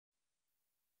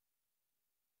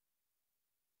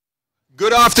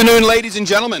Good afternoon, ladies and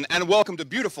gentlemen, and welcome to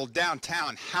beautiful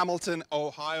downtown Hamilton,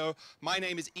 Ohio. My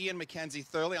name is Ian Mackenzie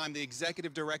Thurley. I'm the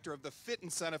Executive Director of the Fitton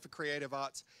Center for Creative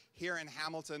Arts here in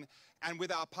Hamilton. And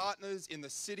with our partners in the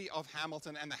City of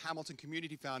Hamilton and the Hamilton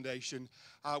Community Foundation,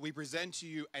 we present to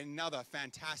you another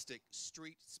fantastic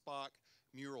Street Spark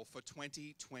mural for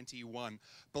 2021.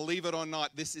 Believe it or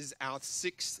not, this is our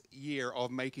 6th year of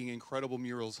making incredible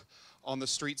murals on the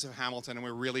streets of Hamilton, and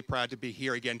we're really proud to be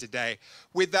here again today.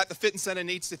 With that, the Fitton Center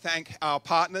needs to thank our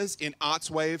partners in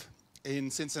ArtsWave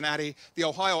in Cincinnati, the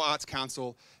Ohio Arts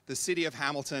Council, the City of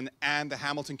Hamilton, and the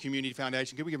Hamilton Community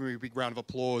Foundation. Can we give them a big round of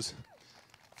applause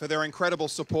for their incredible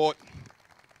support?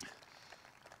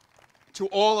 To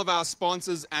all of our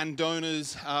sponsors and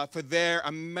donors for their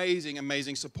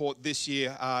amazing support this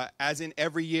year, as in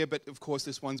every year, but of course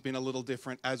this one's been a little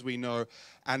different, as we know.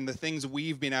 And the things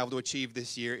we've been able to achieve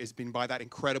this year has been by that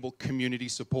incredible community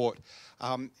support.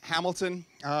 Hamilton,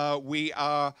 we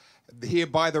are here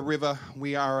by the river.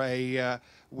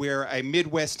 We're a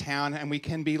Midwest town, and we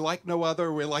can be like no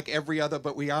other. We're like every other,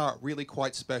 but we are really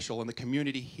quite special. And the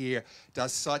community here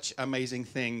does such amazing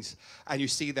things. And you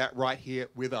see that right here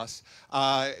with us.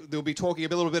 They'll be talking a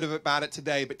little bit about it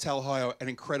today, but tell Ohio an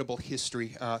incredible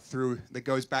history that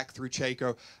goes back through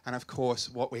Chaco. And of course,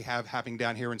 what we have happening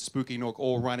down here in Spooky Nook,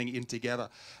 all running in together.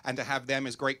 And to have them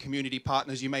as great community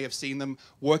partners, you may have seen them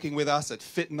working with us at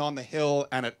Fitton on the Hill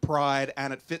and at Pride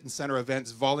and at Fitton Center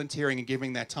events, volunteering and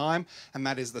giving their time. And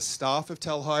that is the staff of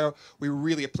Tell Ohio. We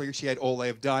really appreciate all they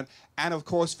have done, and of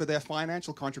course for their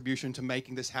financial contribution to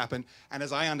making this happen, and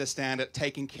as I understand it,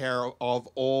 taking care of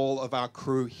all of our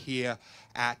crew here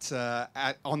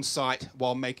on site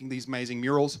while making these amazing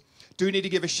murals. Do need to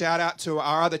give a shout out to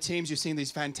our other teams. You've seen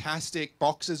these fantastic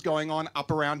boxes going on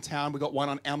up around town. We've got one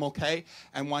on MLK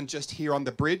and one just here on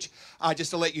the bridge.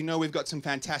 Just to let you know, we've got some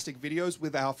fantastic videos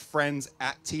with our friends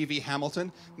at TV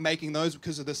Hamilton, making those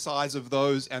because of the size of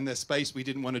those and their space. We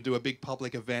didn't want to do a big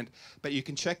public event, but you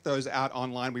can check those out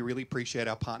online. We really appreciate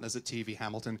our partners at TV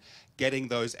Hamilton getting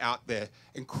those out there.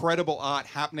 Incredible art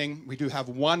happening. We do have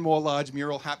one more large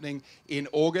mural happening in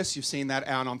August. You've seen that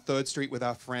out on 3rd Street with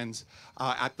our friends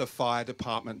at the fire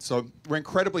department. So we're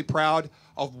incredibly proud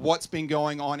of what's been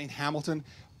going on in Hamilton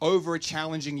over a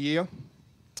challenging year.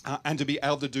 And to be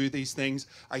able to do these things,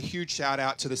 a huge shout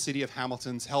out to the City of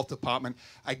Hamilton's Health Department.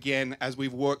 Again, as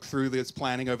we've worked through this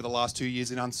planning over the last 2 years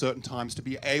in uncertain times, to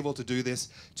be able to do this,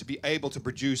 to be able to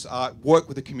produce art, work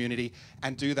with the community,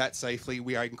 and do that safely,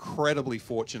 we are incredibly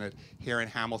fortunate here in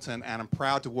Hamilton. And I'm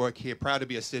proud to work here, proud to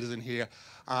be a citizen here,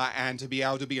 and to be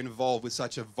able to be involved with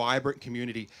such a vibrant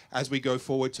community as we go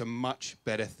forward to much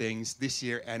better things this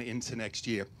year and into next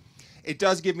year. It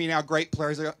does give me now great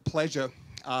pleasure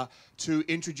to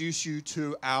introduce you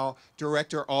to our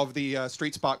director of the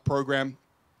Street Spark program.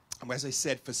 As I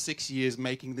said, for 6 years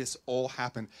making this all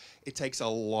happen, it takes a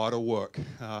lot of work.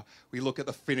 We look at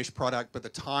the finished product, but the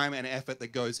time and effort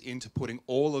that goes into putting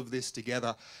all of this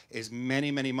together is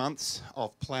many months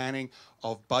of planning,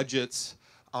 of budgets,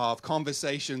 of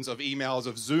conversations, of emails,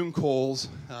 of Zoom calls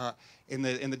in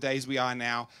the days we are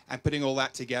now, and putting all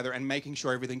that together and making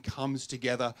sure everything comes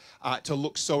together to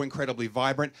look so incredibly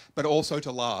vibrant, but also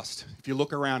to last. If you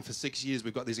look around for 6 years,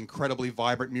 we've got these incredibly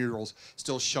vibrant murals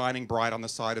still shining bright on the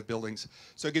side of buildings.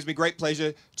 So it gives me great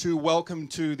pleasure to welcome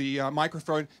to the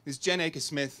microphone Ms. Jen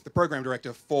Akers-Smith, the program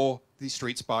director for the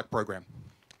Street Spark program.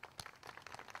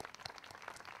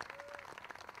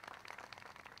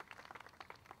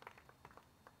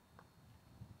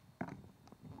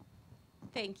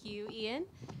 Thank you, Ian.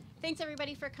 Thanks,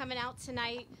 everybody, for coming out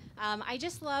tonight. I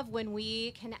just love when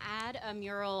we can add a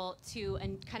mural to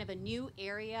kind of a new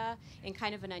area in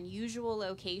kind of an unusual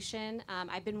location.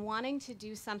 I've been wanting to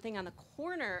do something on the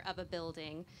corner of a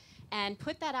building and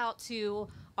put that out to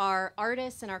our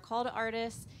artists and our call to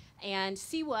artists and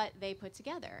see what they put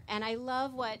together. And I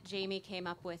love what Jamie came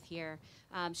up with here.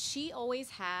 She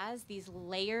always has these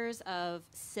layers of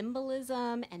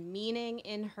symbolism and meaning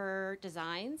in her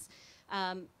designs.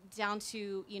 Down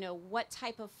to, what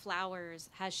type of flowers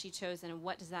has she chosen and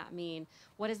what does that mean?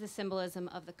 What is the symbolism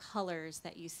of the colors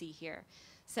that you see here?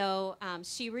 So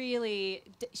she really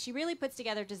puts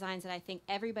together designs that I think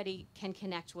everybody can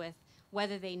connect with,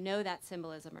 whether they know that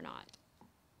symbolism or not.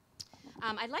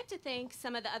 I'd like to thank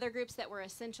some of the other groups that were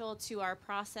essential to our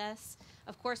process.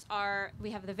 Of course,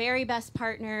 we have the very best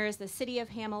partners, the City of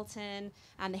Hamilton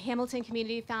and the Hamilton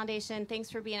Community Foundation.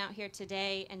 Thanks for being out here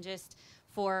today and just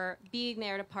for being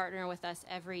there to partner with us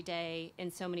every day in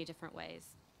so many different ways.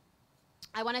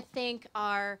 I want to thank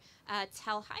our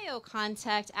Tell Ohio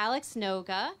contact, Alex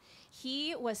Noga,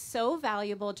 He was so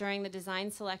valuable during the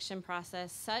design selection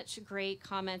process, such great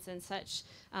comments and such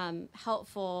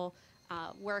helpful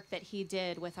work that he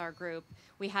did with our group.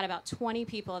 We had about 20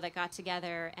 people that got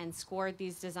together and scored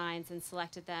these designs and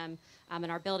selected them,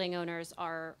 and our building owners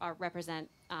represent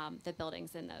the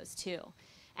buildings in those too.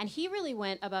 And he really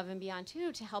went above and beyond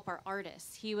too to help our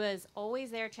artists. He was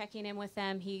always there checking in with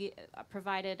them. He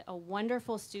provided a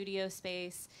wonderful studio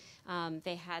space.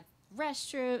 They had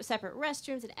separate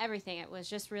restrooms and everything. It was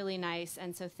just really nice.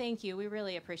 And so thank you. We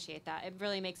really appreciate that. It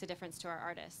really makes a difference to our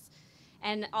artists.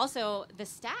 And also the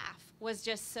staff was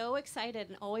just so excited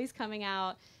and always coming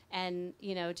out and,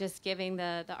 you know, just giving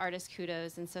the artists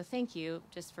kudos. And so thank you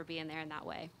just for being there in that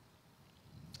way.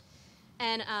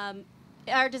 And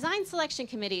our design selection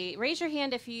committee, raise your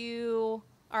hand if you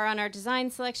are on our design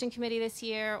selection committee this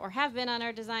year or have been on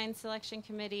our design selection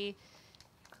committee.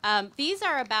 These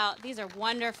are a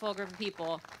wonderful group of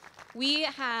people. We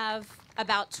have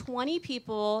about 20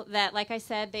 people that, like I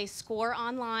said, they score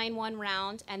online one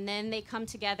round, and then they come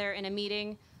together in a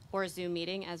meeting or a Zoom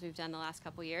meeting, as we've done the last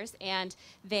couple years, and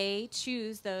they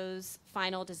choose those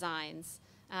final designs.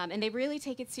 And they really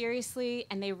take it seriously,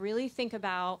 and they really think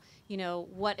about, you know,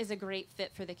 what is a great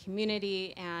fit for the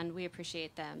community, and we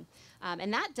appreciate them.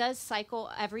 And that does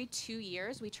cycle every 2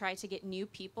 years. We try to get new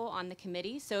people on the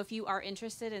committee. So if you are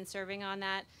interested in serving on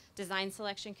that design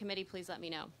selection committee, please let me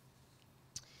know.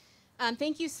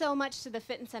 Thank you so much to the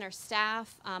Fit and Center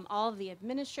staff, all of the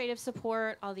administrative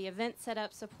support, all the event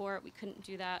setup support. We couldn't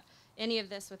do any of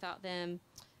this without them.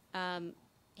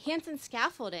 Hanson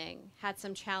Scaffolding had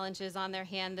some challenges on their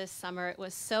hand this summer. It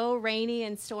was so rainy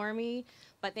and stormy,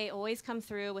 but they always come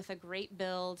through with a great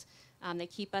build. They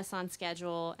keep us on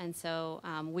schedule, and so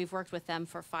we've worked with them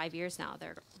for 5 years now.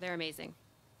 They're amazing.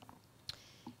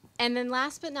 And then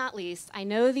last but not least, I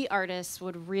know the artists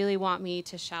would really want me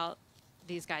to shout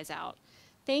these guys out.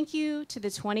 Thank you to the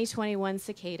 2021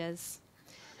 cicadas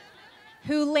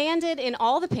who landed in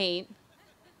all the paint,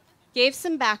 gave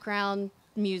some background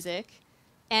music,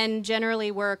 and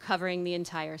generally were covering the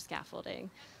entire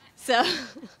scaffolding. So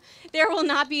there will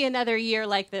not be another year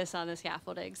like this on the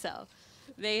scaffolding, so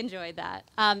they enjoyed that.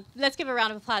 Let's give a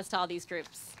round of applause to all these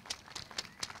groups.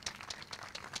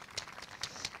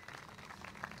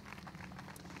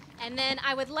 And then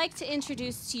I would like to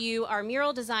introduce to you our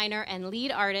mural designer and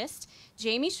lead artist.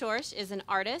 Jamie Schorsch is an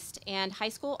artist and high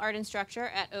school art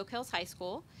instructor at Oak Hills High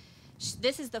School.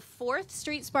 This is the 4th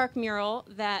Street Spark mural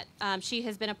that she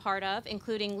has been a part of,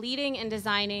 including leading and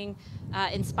designing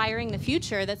Inspiring the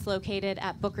Future that's located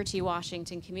at Booker T.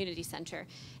 Washington Community Center.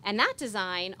 And that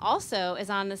design also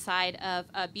is on the side of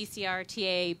a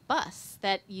BCRTA bus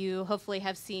that you hopefully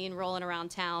have seen rolling around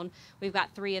town. We've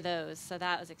got 3 of those, so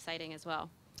that was exciting as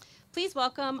well. Please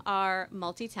welcome our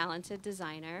multi-talented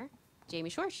designer, Jamie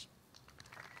Schorsch.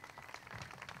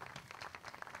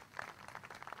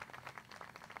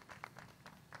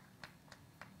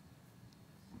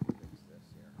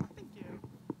 Thank you.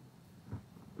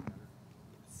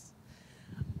 Yes.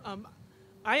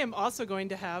 I am also going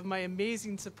to have my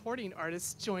amazing supporting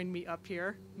artists join me up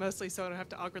here, mostly so I don't have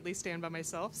to awkwardly stand by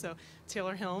myself. So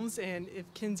Taylor Helms, and if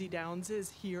Kinsey Downs is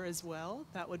here as well,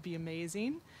 that would be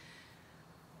amazing.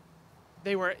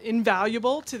 They were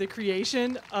invaluable to the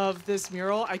creation of this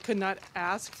mural. I could not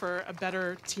ask for a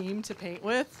better team to paint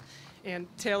with. And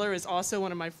Taylor is also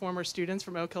one of my former students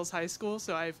from Oak Hills High School,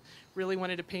 so I've really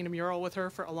wanted to paint a mural with her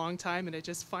for a long time, and it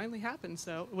just finally happened.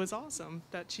 So it was awesome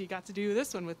that she got to do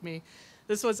this one with me.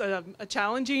 This was a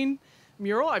challenging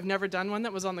mural. I've never done one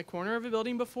that was on the corner of a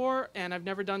building before, and I've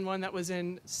never done one that was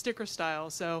in sticker style.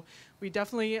 So we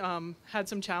definitely had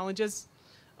some challenges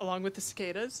along with the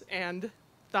cicadas, and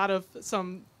thought of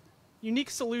some unique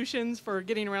solutions for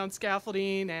getting around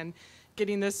scaffolding and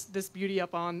getting this beauty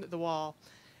up on the wall.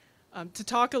 To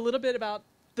talk a little bit about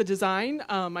the design,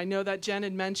 I know that Jen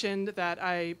had mentioned that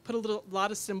I put a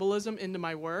lot of symbolism into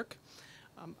my work.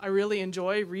 I really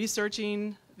enjoy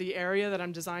researching the area that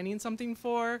I'm designing something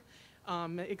for,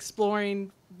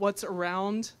 exploring what's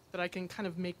around that I can kind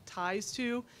of make ties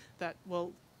to that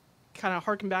will kind of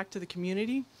harken back to the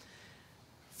community.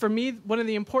 For me, one of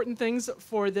the important things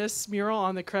for this mural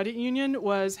on the credit union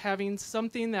was having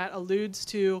something that alludes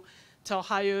to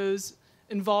Ohio's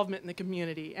involvement in the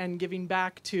community and giving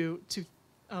back to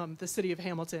the city of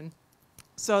Hamilton.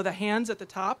 So the hands at the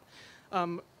top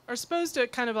are supposed to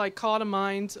kind of like call to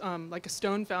mind like a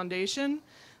stone foundation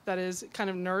that is kind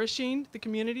of nourishing the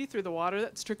community through the water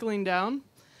that's trickling down.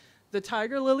 The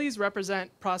tiger lilies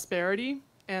represent prosperity,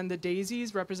 and the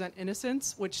daisies represent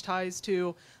innocence, which ties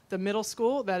to the middle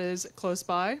school that is close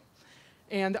by.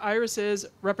 And the irises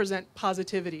represent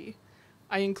positivity.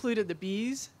 I included the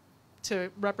bees to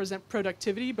represent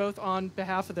productivity, both on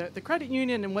behalf of the credit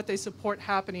union and what they support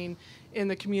happening in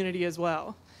the community as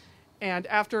well. And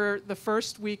after the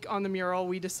first week on the mural,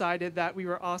 we decided that we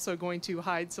were also going to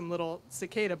hide some little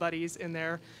cicada buddies in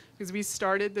there, because we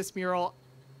started this mural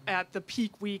at the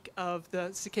peak week of the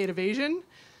cicada invasion.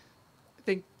 I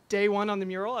think day one on the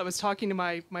mural, I was talking to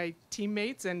my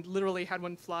teammates and literally had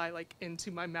one fly like into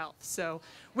my mouth. So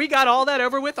we got all that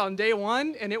over with on day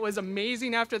one, and it was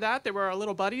amazing after that. They were our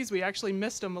little buddies. We actually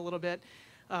missed them a little bit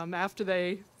after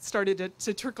they started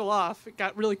to trickle off. It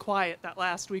got really quiet that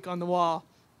last week on the wall.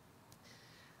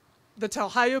 The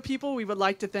Telhayo people we would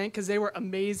like to thank, because they were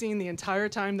amazing the entire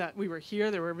time that we were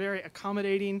here. They were very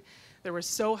accommodating. They were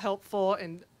so helpful.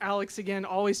 And Alex, again,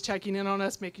 always checking in on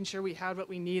us, making sure we had what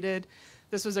we needed.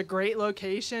 This was a great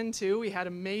location, too. We had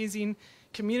amazing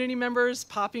community members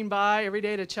popping by every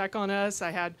day to check on us. I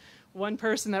had one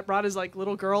person that brought his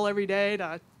little girl every day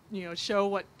to show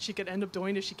what she could end up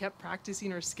doing if she kept practicing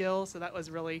her skill. So that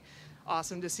was really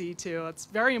awesome to see, too. It's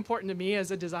very important to me as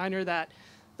a designer that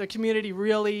the community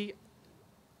really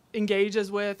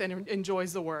engages with and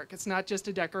enjoys the work. It's not just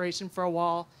a decoration for a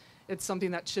wall. It's something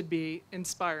that should be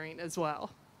inspiring as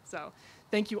well. So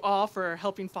thank you all for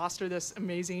helping foster this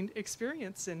amazing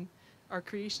experience in our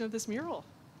creation of this mural.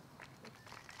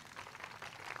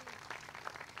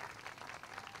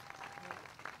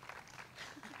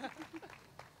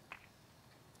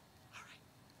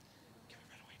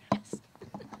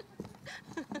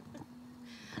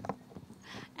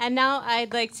 And now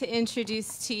I'd like to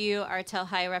introduce to you our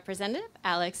Telhayo representative,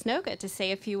 Alex Noga, to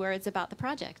say a few words about the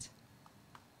project.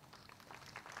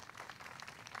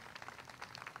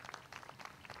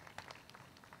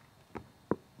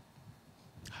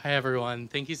 Hi, everyone.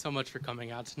 Thank you so much for coming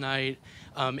out tonight.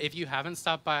 If you haven't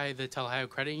stopped by the Telhayo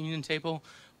Credit Union table,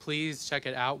 please check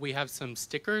it out. We have some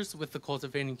stickers with the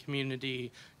Cultivating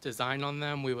community design on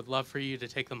them. We would love for you to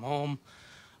take them home.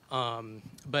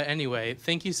 But anyway,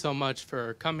 thank you so much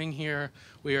for coming here.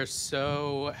 We are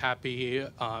so happy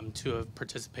to have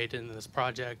participated in this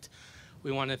project.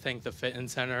 We want to thank the Fit-In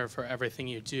Center for everything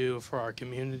you do for our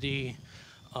community.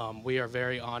 We are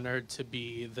very honored to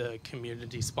be the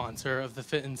community sponsor of the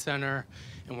Fit-In Center,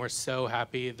 and we're so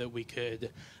happy that we could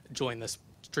join the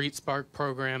Street Spark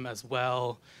program as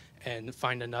well and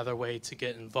find another way to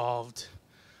get involved.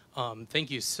 Thank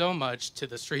you so much to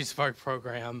the Street Spark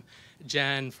program,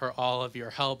 Jen, for all of your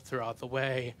help throughout the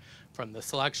way, from the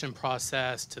selection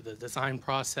process to the design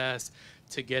process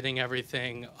to getting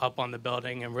everything up on the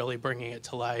building and really bringing it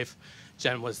to life.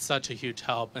 Jen was such a huge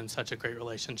help and such a great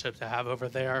relationship to have over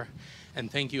there.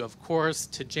 And thank you, of course,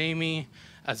 to Jamie,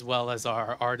 as well as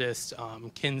our artists,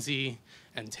 Kinsey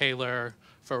and Taylor,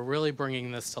 for really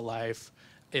bringing this to life.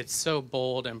 It's so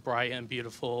bold and bright and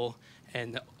beautiful,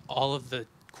 and all of the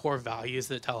core values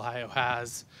that Telhayo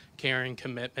has, caring,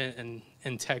 commitment, and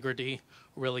integrity,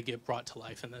 really get brought to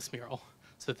life in this mural.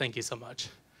 So thank you so much.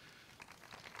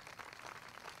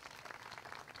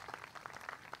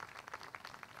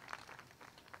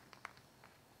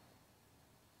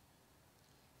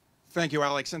 Thank you,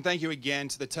 Alex, and thank you again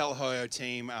to the Telhayo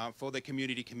team for their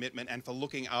community commitment and for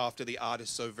looking after the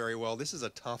artists so very well. This is a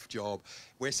tough job.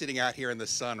 We're sitting out here in the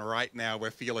sun right now.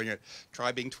 We're feeling it.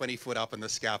 Try being 20 foot up in the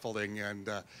scaffolding and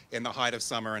in the height of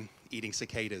summer and eating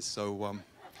cicadas. So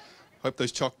hope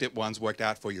those chalk dip ones worked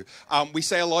out for you. We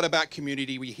say a lot about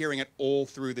community. We're hearing it all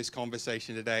through this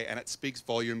conversation today, and it speaks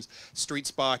volumes. Street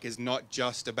Spark is not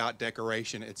just about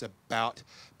decoration. It's about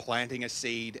planting a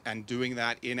seed and doing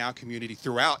that in our community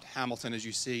throughout Hamilton, as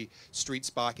you see Street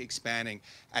Spark expanding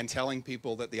and telling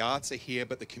people that the arts are here,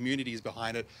 but the community is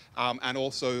behind it, and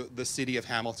also the city of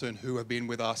Hamilton, who have been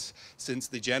with us since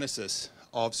the genesis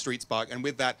of Street Spark. And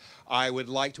with that, I would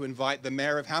like to invite the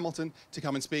Mayor of Hamilton to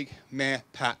come and speak, Mayor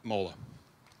Pat Moeller.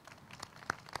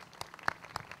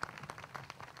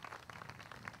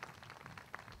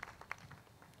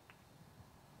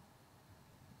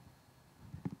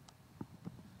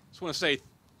 Just want to say,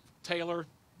 Taylor,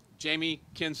 Jamie,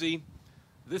 Kinsey,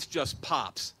 this just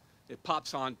pops. It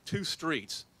pops on 2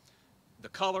 streets. The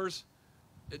colors,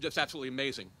 it's just absolutely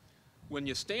amazing. When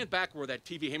you stand back where that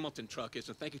TV Hamilton truck is,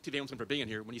 and thank you TV Hamilton for being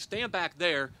here, when you stand back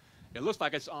there, it looks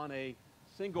like it's on a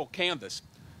single canvas.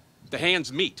 The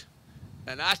hands meet.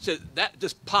 And that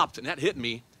just popped, and that hit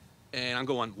me. And I'm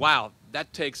going, wow,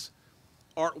 that takes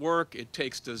artwork, it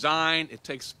takes design, it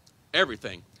takes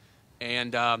everything.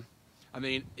 And I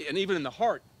mean, and even in the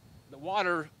heart, the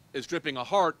water is dripping a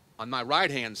heart on my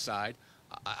right-hand side.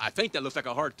 I think that looks like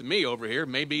a heart to me over here.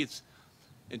 Maybe it's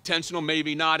intentional,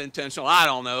 maybe not intentional, I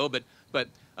don't know. But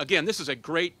again, this is a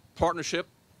great partnership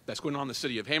that's going on in the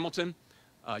city of Hamilton.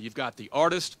 You've got the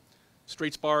artist,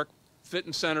 Street Spark,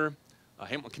 Fitness Center,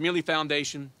 Hamilton Community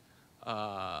Foundation,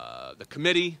 the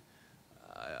committee,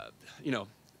 you know,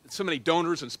 so many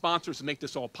donors and sponsors to make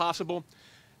this all possible.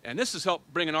 And this has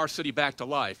helped bringing our city back to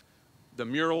life. The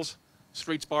murals,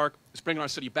 Street Spark, is bringing our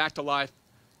city back to life.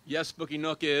 Yes, Boogie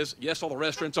Nook is. Yes, all the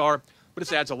restaurants are. But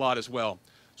this adds a lot as well.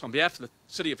 So on behalf of the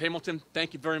city of Hamilton,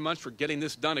 thank you very much for getting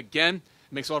this done again.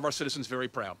 It makes all of our citizens very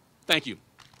proud. Thank you.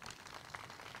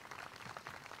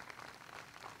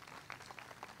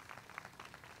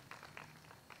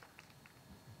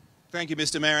 Thank you,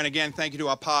 Mr. Mayor, and again, thank you to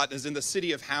our partners in the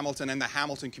City of Hamilton and the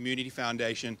Hamilton Community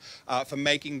Foundation for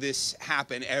making this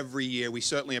happen every year. We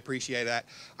certainly appreciate that.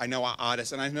 I know our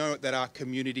artists, and I know that our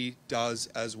community does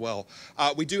as well.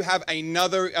 We do have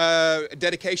another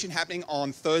dedication happening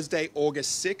on Thursday,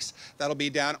 August 6th. That'll be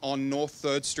down on North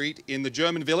 3rd Street in the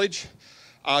German Village,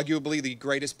 arguably the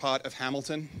greatest part of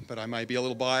Hamilton, but I might be a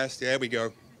little biased. There we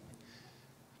go.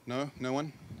 No? No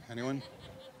one? Anyone?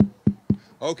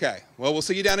 Okay, well, we'll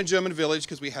see you down in German Village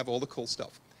because we have all the cool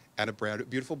stuff and a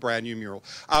beautiful brand new mural.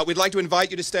 We'd like to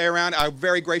invite you to stay around. Our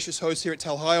very gracious hosts here at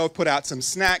Telhio have put out some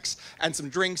snacks and some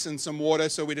drinks and some water,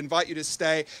 so we'd invite you to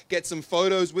stay, get some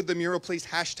photos with the mural. Please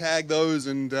hashtag those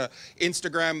and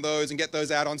Instagram those and get those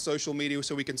out on social media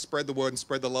so we can spread the word and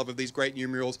spread the love of these great new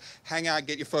murals. Hang out,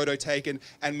 get your photo taken,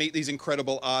 and meet these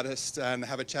incredible artists and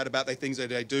have a chat about the things that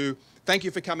they do. Thank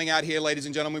you for coming out here, ladies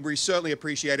and gentlemen. We certainly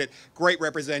appreciate it. Great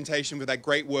representation with that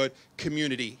great word,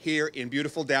 community, here in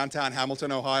beautiful downtown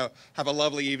Hamilton, Ohio. Have a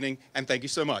lovely evening, and thank you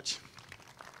so much.